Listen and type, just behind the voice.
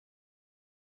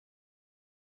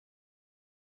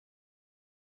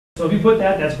So if you put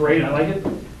that, that's great, I like it.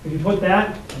 If you put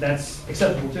that, that's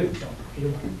acceptable too. So,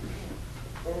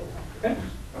 okay.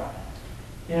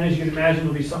 And as you can imagine,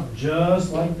 it'll be something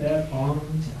just like that on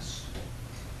the test.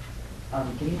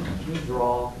 Can you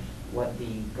draw what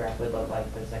the graph would look like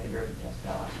for the second derivative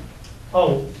test?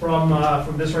 Oh,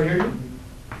 from this right here?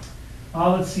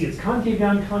 Let's see, it's concave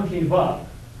down, concave up.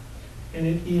 And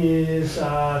it is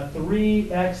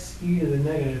 3x e to the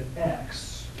negative x.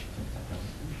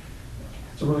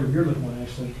 It's a really weird looking one,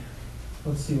 actually.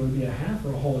 Let's see, would it be a half or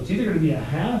a whole? It's either going to be a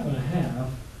half and a half,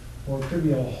 or it could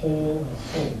be a whole and a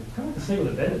whole. Kind of like the snake with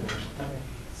a bend,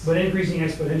 but increasing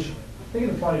exponentially. I think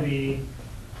it'll probably be,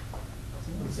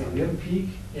 let's see, we have a peak.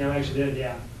 Yeah, I actually did,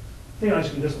 yeah. I think it'll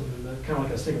actually be this one, kind of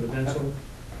like a snake with a bend sort of.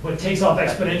 But it takes off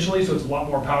exponentially, so it's a lot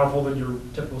more powerful than your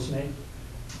typical snake.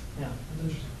 Yeah, that's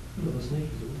interesting. Look at the snake.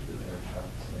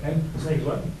 Okay, the snake is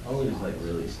what? Always like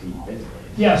really steep anyway.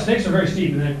 Yeah, snakes are very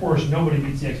steep, and then of course nobody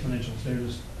beats the exponentials. They're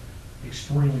just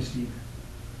extremely steep.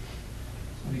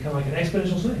 So they become like an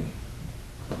exponential snake.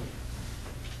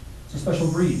 It's a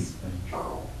special breed.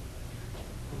 All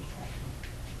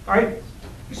right,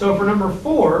 so for number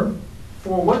 4,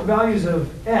 for what values of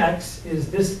x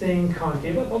is this thing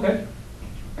concave up? Okay.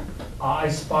 I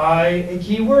spy a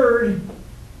key word.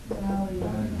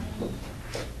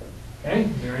 Okay,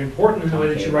 very important in the way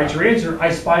that you write your answer.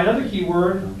 I spy another key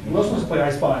word. Who else wants to play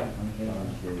I spy?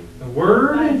 The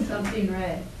word Find something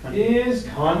red. is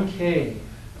concave.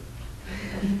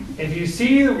 If you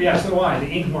see, yeah, so do I, the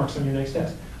ink marks on your next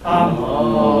test.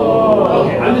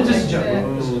 Okay, I'm just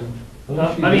joking.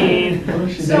 I mean,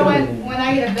 So when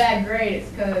I get a bad grade,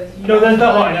 it's because no, that's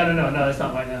not mine. No, that's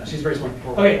not mine. No, she's very smart.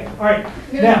 Okay, all right.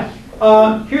 Now,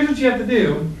 here's what you have to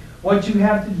do. What you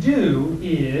have to do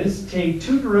is take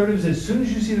 2 derivatives as soon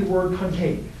as you see the word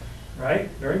concave. Right?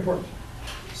 Very important.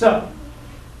 So,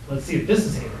 let's see if this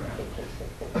is handy.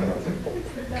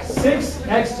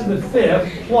 6x to the 5th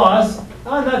plus,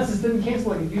 this didn't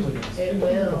cancel like it usually does. it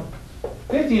will.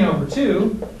 15 over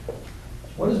 2.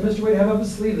 What does Mr. Wade have up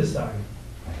his sleeve this time?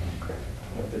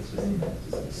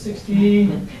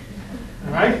 60.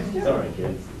 All right? Sorry,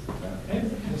 kids. Okay,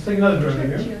 let's take another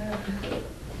derivative here.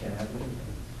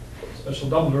 Special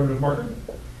double derivative marker.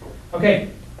 Okay,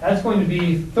 that's going to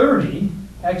be 30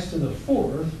 x to the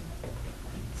 4th.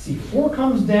 See, 4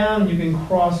 comes down, you can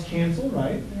cross cancel,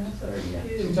 right? Yeah.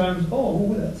 2 times,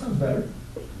 oh, that sounds better.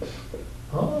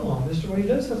 Oh, Mr. Wade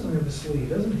does have something up his sleeve,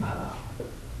 doesn't he?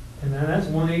 And then that's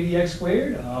 180x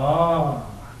squared. Ah,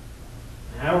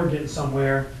 now we're getting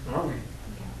somewhere, aren't we?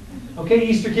 Okay,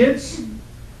 Easter kids,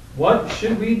 what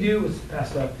should we do? Let's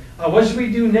pass it up. What should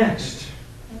we do next?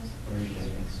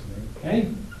 Okay,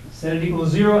 set it equal to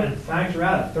 0 and factor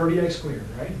out a 30x squared,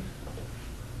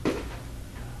 right?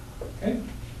 Okay,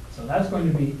 so that's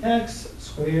going to be x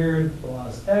squared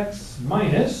plus x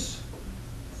minus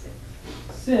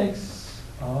 6.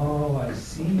 Oh, I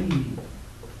see.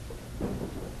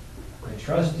 I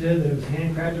trusted that it was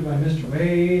handcrafted by Mr.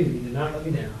 Wade, and he did not let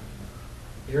me down.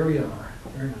 Here we are.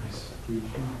 Very nice.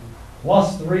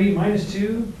 Plus 3 minus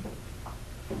 2.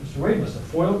 Mr. Wade must have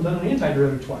foiled and done an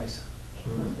antiderivative twice.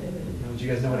 Don't you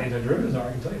guys know what antiderivatives are?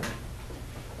 I can tell you.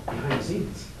 Behind the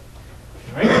scenes.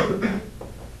 All right?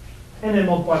 And then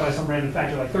multiply by some random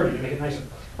factor like 30 to make it nicer.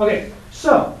 Okay,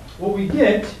 so what we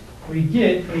get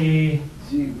a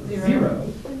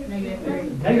 0,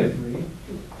 Negative 3,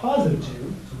 positive 2.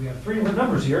 So we have 3 different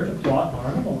numbers here to plot on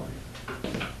our number line.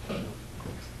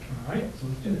 All right, so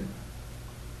let's do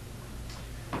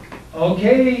that.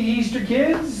 Okay, Easter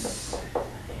kids.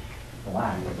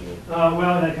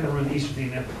 Well, that kind of ruined the Easter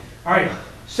theme now. All right,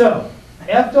 so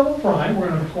f double prime, we're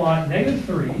going to plot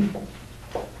 -3,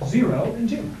 0, and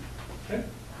 2. Okay.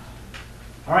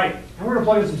 All right, and we're going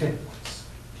to plug in some table points.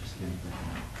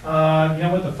 You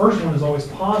know what? The first one is always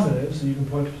positive, so you can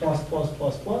put plus, plus,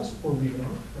 plus, plus, or leave it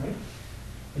off, right?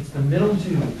 It's the middle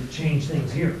 2 that change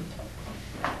things here.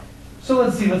 So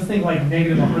let's see, let's think like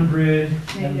 -100,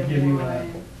 that would give you a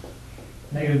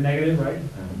negative, right?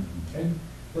 Okay.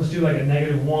 Let's do like a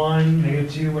 -1,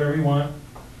 -2, whatever you want.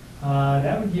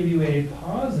 That would give you a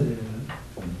positive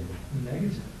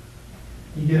negative.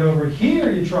 You get over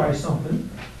here, you try something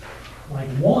like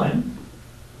 1.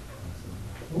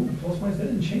 Ooh, plus minus, that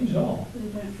didn't change at all.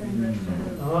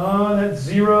 That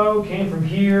 0 came from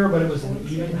here, but it was an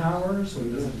even power, so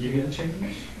it doesn't give you the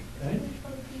change. Okay?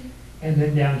 And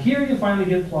then down here, you finally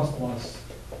get plus, plus.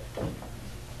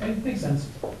 Okay, makes sense.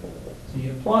 So you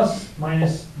get plus,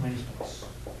 minus, minus, plus.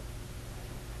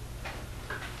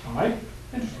 All right,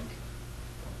 interesting.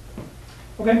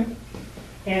 Okay,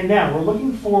 and now we're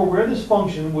looking for where this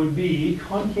function would be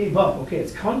concave up. Okay,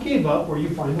 it's concave up where you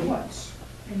find the what's.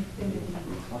 Infinity.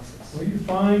 Where you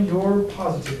find your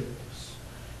positives.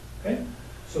 Okay?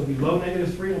 So below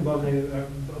 -3 and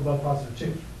above positive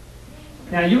 2.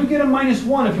 Now you would get a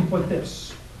 -1 if you put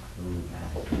this.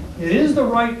 It is the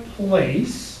right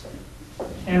place,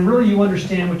 and really you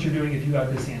understand what you're doing if you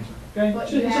got this answer. Okay? But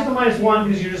It's you just a have -1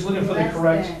 because you're just looking for the less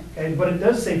correct. than. Okay, but it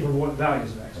does say for what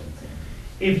values of x.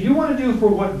 If you want to do for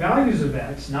what values of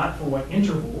x, not for what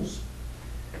intervals,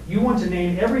 you want to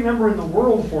name every number in the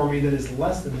world for me that is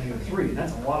less than -3.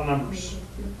 That's a lot of numbers.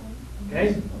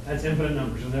 Okay? That's infinite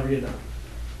numbers. You'll never get done.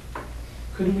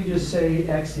 Couldn't we just say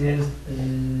x is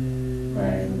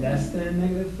less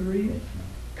than -3?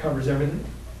 Covers everything.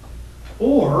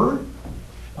 Or,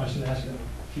 I should ask you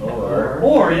that.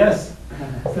 Or, yes,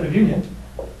 instead of union,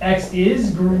 x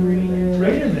is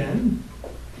greater than.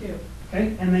 Two.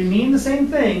 Okay, and they mean the same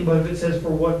thing, but if it says for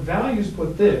what values,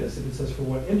 put this. If it says for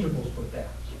what intervals, put that.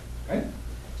 Okay?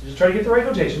 So just try to get the right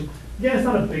notation. Again, it's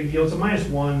not a big deal. It's a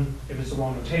 -1. If it's the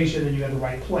wrong notation, then you have the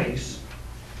right place.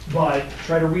 But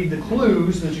try to read the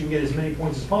clues so that you can get as many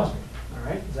points as possible. All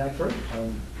right, Zach first.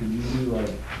 Could you do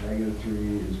like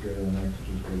 -3 is greater than x, which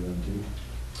is greater than 2?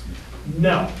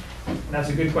 No, that's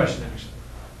a good question, actually.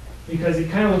 Because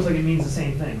it kind of looks like it means the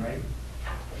same thing, right?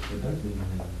 It does mean.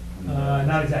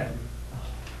 Not exactly.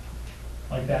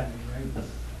 Like that, right?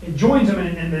 It joins them,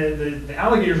 and the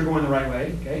alligators are going the right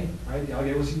way, okay? Right? The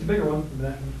alligator was the bigger one in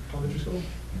that elementary school.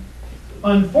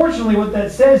 Unfortunately, what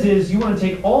that says is you want to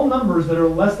take all numbers that are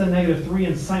less than -3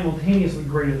 and simultaneously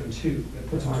greater than 2. That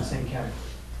puts them in the same category.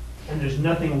 And there's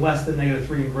nothing less than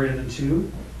 -3 and greater than 2.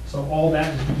 So all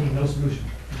that is became no solution.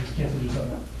 You just cancel yourself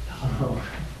out.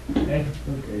 Okay?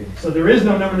 Okay. So there is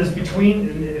no number that's between,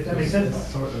 and if that makes sense.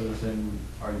 It's sort of the same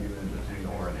argument between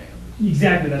or and.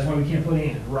 Exactly, that's why we can't put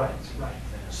and. Right, right.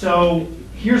 So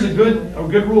here's a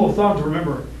good rule of thumb to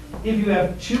remember. If you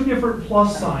have two different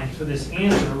plus signs for this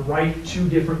answer, write two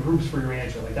different groups for your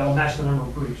answer. Like that'll match the number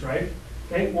of groups, right?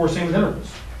 Okay, or same with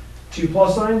intervals. 2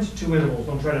 plus signs, 2 intervals.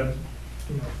 Don't try to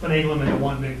finagle them into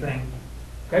one big thing.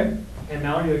 Okay? And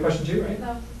Mallory, you had a question too, right?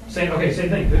 That was the same. Okay, same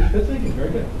thing. Good thinking. Very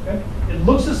good. Okay. It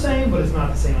looks the same, but it's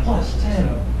not the same. Plus 10.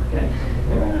 So, okay.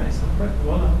 Very nice.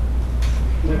 Well done.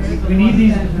 We need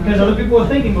these because other people are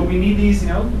thinking, but we need these,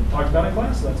 talked about in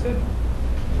class, so that's good.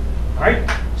 All right,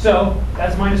 so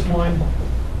that's -1.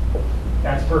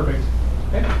 That's perfect.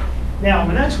 Okay. Now,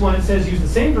 the next one, it says use the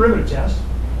same derivative test,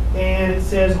 and it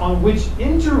says on which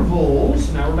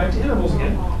intervals, now we're back to intervals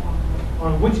again,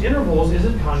 on which intervals is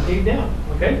it concave down?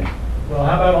 Okay, well,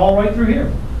 how about all right through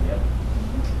here?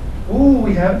 Ooh,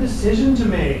 we have a decision to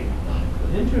make.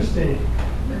 Interesting.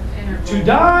 To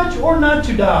dodge or not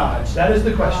to dodge? That is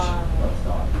the question.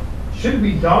 Should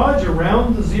we dodge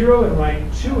around the 0 and write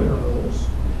 2 intervals?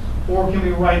 Or can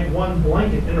we write one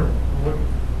blanket interval?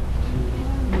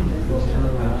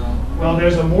 Well,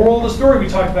 there's a moral of the story we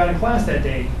talked about in class that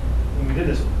day when we did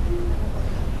this one.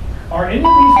 Are any of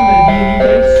these from the D&E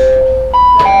base?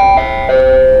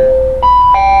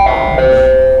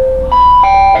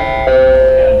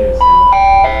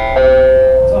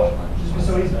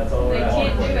 That's all They we're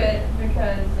can't do asking. it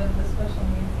because of the special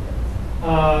needs kids.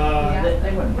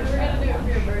 They wouldn't. We were gonna do it for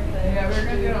your birthday. Yeah, we were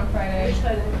gonna do it on Friday.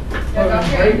 Yeah, Oh,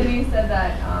 Dr. great. Anthony said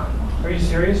that, Are you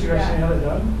serious? You're actually Yeah. how that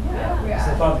done? yeah, we It's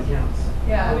the asked. thought that counts.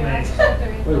 Yeah, we Nice. asked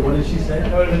Dr. Wait, what did she say?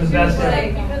 That would have been the She was best like,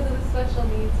 thing. because of the special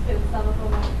needs kids, some of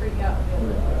them might freak out with the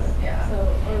other ones. Yeah. So,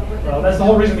 or with Well, that's the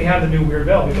whole reason we have the new weird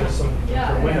bell, because some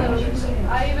Yeah, for women. and so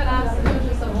I even asked if it was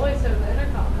just a voice over the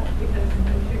intercom, because we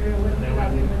figured it wouldn't be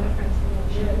that big of a difference in what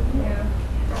she did. Yeah.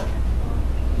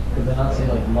 Could they not say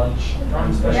like lunch?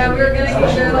 Yeah, we were gonna go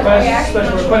Special there like requests- reaction.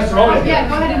 Special requests are always good. Yeah,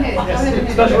 go ahead and hit it. Go ahead and hit Yes,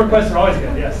 it. special requests are always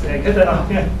good, yes. Yeah, get that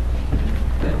out. Yeah.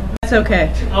 That's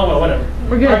okay. Oh, well, whatever.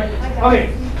 We're good. All right, okay,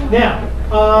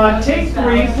 now, take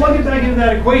 3, plug it back into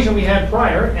that equation we had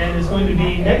prior, and it's going to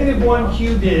be -1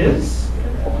 cubed is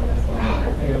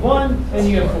 -1, and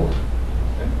you get 4.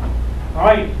 All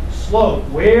right, slope.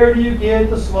 Where do you get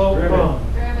the slope from?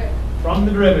 Granted. From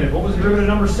the derivative. What was the derivative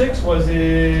number 6? Was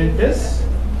it this?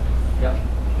 Yep.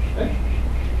 Okay.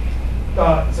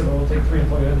 So we'll take 3 and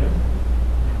plug it in there.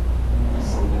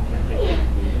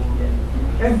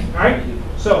 Okay, all right.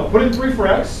 So put in 3 for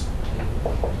x,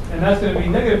 and that's going to be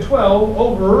 -12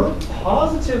 over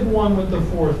 +1 with the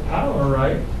 4th power,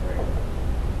 right?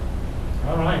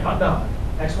 All right, hot dog.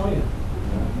 X, Y, U.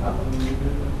 Hot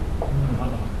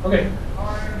dog. Okay.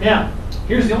 Now,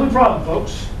 here's the only problem,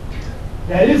 folks.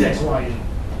 That is x, y, u.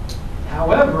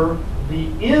 However, the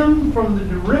m from the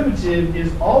derivative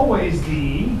is always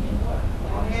the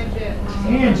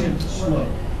tangent slope.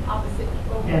 Opposite.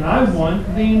 And I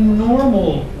want the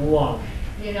normal line.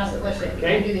 You just flip it. You do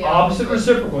Okay, the opposite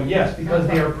reciprocal, yes, because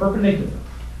they are perpendicular.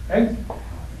 Okay,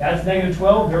 that's negative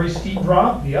 12, very steep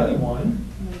drop. The other one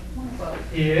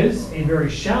is a very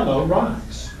shallow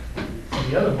rise. So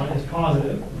the other one is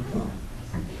positive.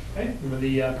 Okay, remember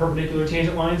the perpendicular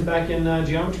tangent lines back in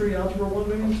geometry, algebra 1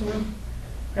 maybe somewhere?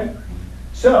 Okay,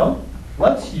 so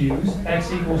let's use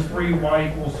x equals 3, y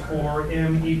equals 4,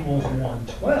 m equals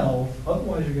 112,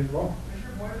 otherwise you're getting wrong.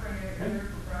 Okay?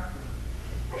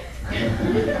 All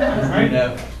right?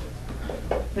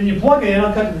 Then you plug it in,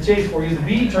 I'll cut to the chase for you. The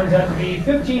b turns out to be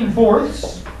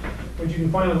 15/4, which you can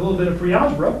find with a little bit of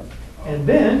pre-algebra, and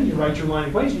then you write your line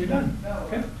equation, you're done.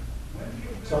 Okay?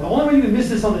 So the only way you can miss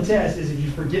this on the test is if you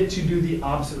forget to do the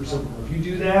opposite reciprocal. If you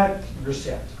do that, you're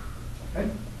set. Okay?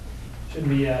 Shouldn't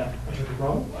be a tricky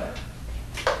problem.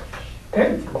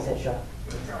 Okay? He said shut.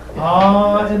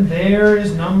 And there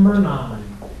is number 9.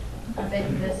 I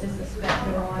bet this is the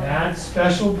special one. That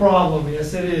special problem,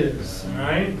 yes it is. All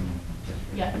right?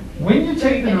 Yeah. When you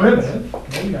take the derivative,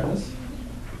 okay, you got this,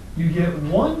 you get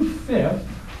 1/5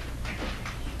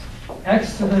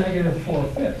 x to the negative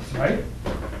 4/5, right?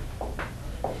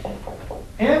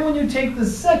 And when you take the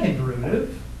second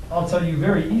derivative, I'll tell you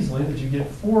very easily that you get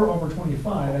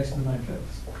 4/25 x to the 9/5.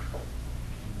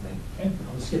 Okay,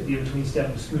 I'll just skip the in-between step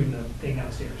of screwing the thing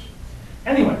downstairs.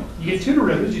 Anyway, you get 2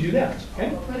 derivatives, you do that.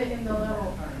 Okay? Put it in the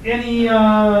level. Any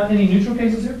neutral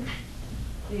cases here?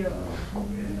 0.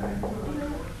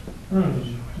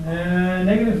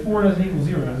 Negative 4 doesn't equal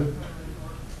 0, does it?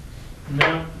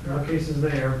 No, no cases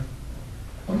there.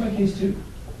 What about case 2?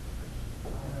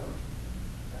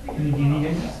 Any D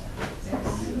cases?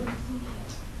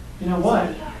 You know what?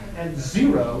 At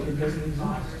 0, it doesn't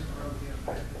exist.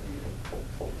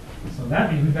 So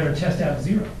that means we better test out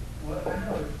 0.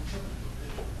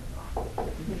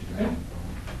 Okay.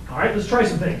 All right, let's try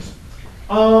some things.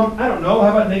 I don't know. How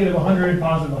about negative 100,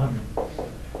 positive 100?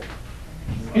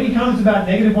 Any comments about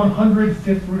negative 100,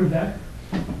 fifth root of that?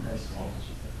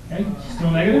 Okay,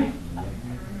 still negative.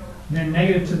 Then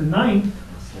negative to the 9th,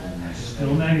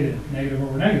 still negative. Negative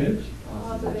over negative,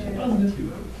 positive.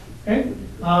 Okay,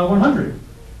 100.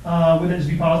 Would that just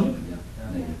be positive?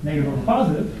 Negative over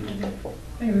positive,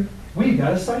 negative. We've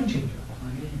got a sign changer.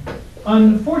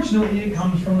 Unfortunately, it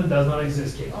comes from the does not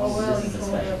exist case. Oh, well, you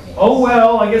told it. Oh,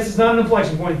 well, I guess it's not an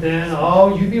inflection point then.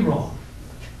 Oh, you'd be wrong.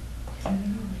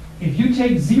 If you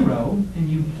take 0 and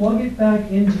you plug it back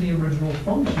into the original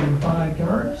function by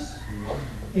Gauss,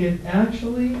 it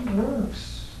actually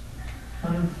works.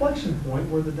 An inflection point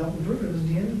where the double derivative is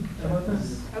dn. How about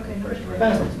this? Okay.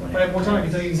 Fast. If I have more time, I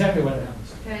can tell you exactly why that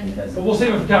happens. 10. But we'll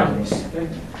save it for calculus. Okay?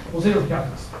 We'll save it for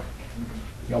calculus.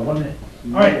 You got 1 minute.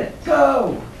 All right.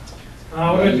 Go!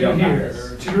 What do we do here?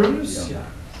 There are 2 derivatives? Yeah.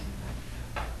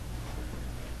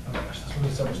 Oh gosh, that's one of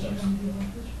the several steps.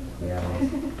 Yeah.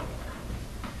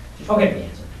 Okay.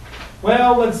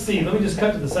 Well, let's see. Let me just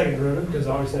cut to the second derivative because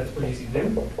obviously that's pretty easy to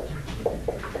do.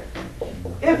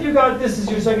 If you got this as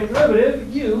your second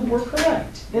derivative, you were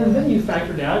correct. And then you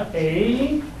factored out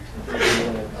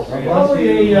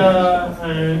probably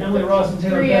an Emily Ross and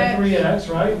Taylor Beck 3x,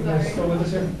 right? You guys still with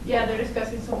us here? Yeah, they're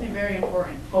discussing something very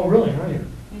important. Oh, really? Are you?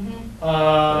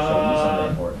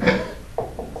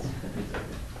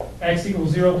 X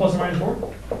equals 0 plus or minus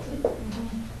 4?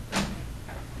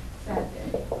 Sad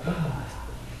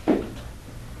day.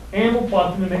 And we'll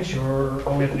plot them to make sure.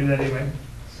 Oh, we have to do that anyway.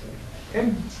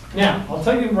 Okay. Now, I'll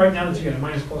tell you right now that you get a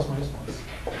minus, plus, minus, plus.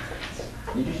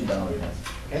 You just should done on this.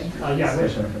 Okay? Yeah, I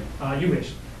wish. You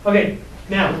wish. Okay.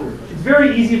 Now, it's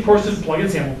very easy, of course, to plug in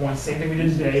sample points. Same thing we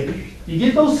did today. You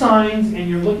get those signs, and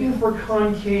you're looking for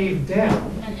concave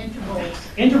down. And intervals.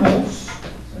 Intervals.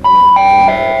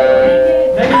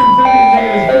 Negative infinity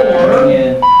to negative 4.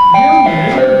 Union.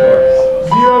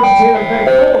 0 to Taylor Beck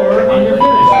 4, and you're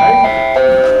finished, right?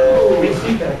 Wait,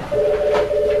 Steve Beck.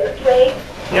 Wait,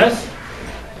 Yes?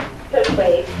 just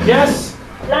wait. Yes?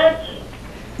 Lunch.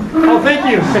 Oh, thank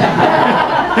you.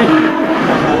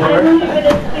 I'm 2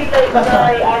 minutes too late,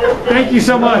 sorry. I was Thank you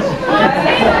so much.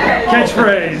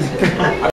 Catchphrase.